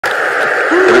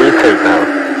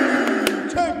takedown.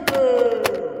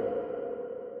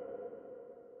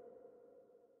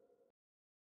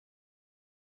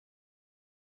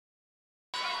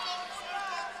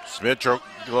 Smith a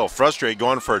little frustrated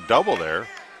going for a double there.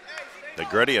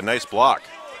 Negrete, a nice block.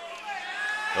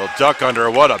 Little duck under.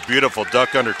 What a beautiful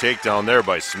duck under takedown there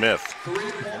by Smith.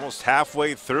 Almost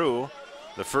halfway through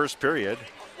the first period,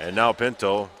 and now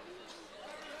Pinto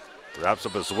wraps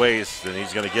up his waist, and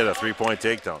he's going to get a three-point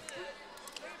takedown.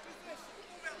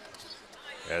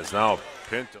 As now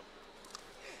Pinto.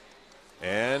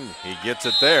 And he gets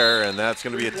it there, and that's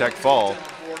going to be a tech fall.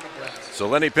 So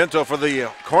Lenny Pinto for the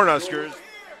Cornhuskers.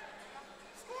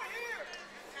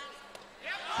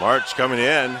 March coming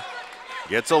in,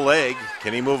 gets a leg.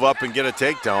 Can he move up and get a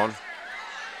takedown?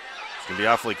 It's going to be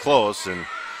awfully close, and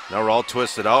now we're all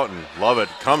twisted out, and Lovett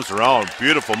comes around.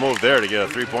 Beautiful move there to get a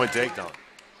three-point takedown.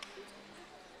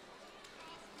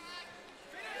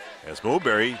 As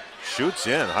Mooberry shoots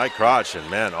in, high crotch, and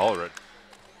man, Allred.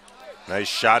 Nice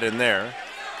shot in there.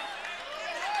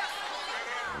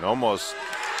 And almost,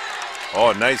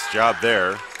 oh, nice job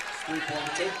there.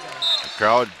 The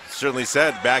crowd certainly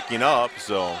said backing up,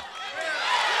 so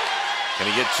can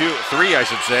he get three, I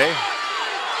should say.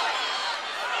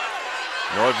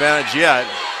 No advantage yet.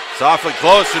 It's awfully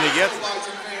close, and he gets it.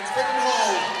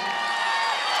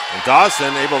 And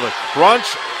Dawson able to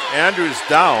crunch Andrews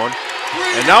down,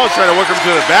 and now he's trying to work him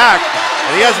to the back,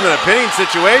 and he has him in a pinning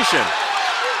situation.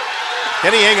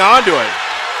 Can he hang on to it?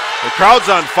 The crowd's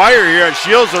on fire here at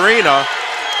Shields Arena.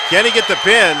 Can he get the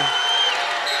pin?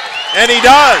 And he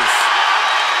does.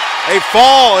 A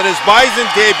fall in his Bison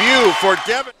debut for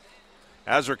Devon.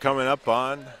 As we're coming up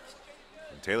on,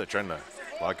 Taylor trying to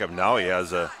lock up now. He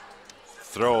has a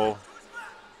throw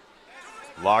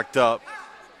locked up.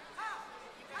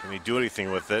 Can he do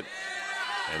anything with it?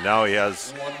 And now he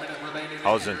has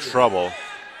How's in trouble.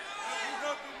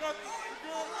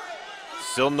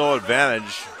 Still no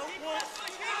advantage.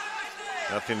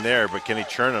 Nothing there, but can he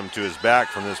turn him to his back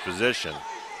from this position?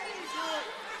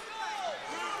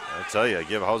 I tell you, I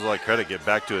give Howes a lot of credit, get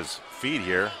back to his feet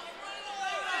here.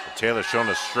 But Taylor showing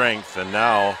his strength, and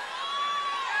now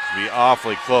be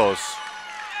awfully close.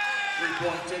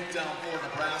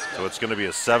 So it's going to be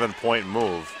a 7-point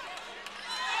move.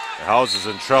 And Howes is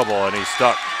in trouble, and he's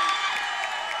stuck.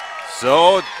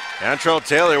 So Antrell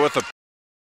Taylor with a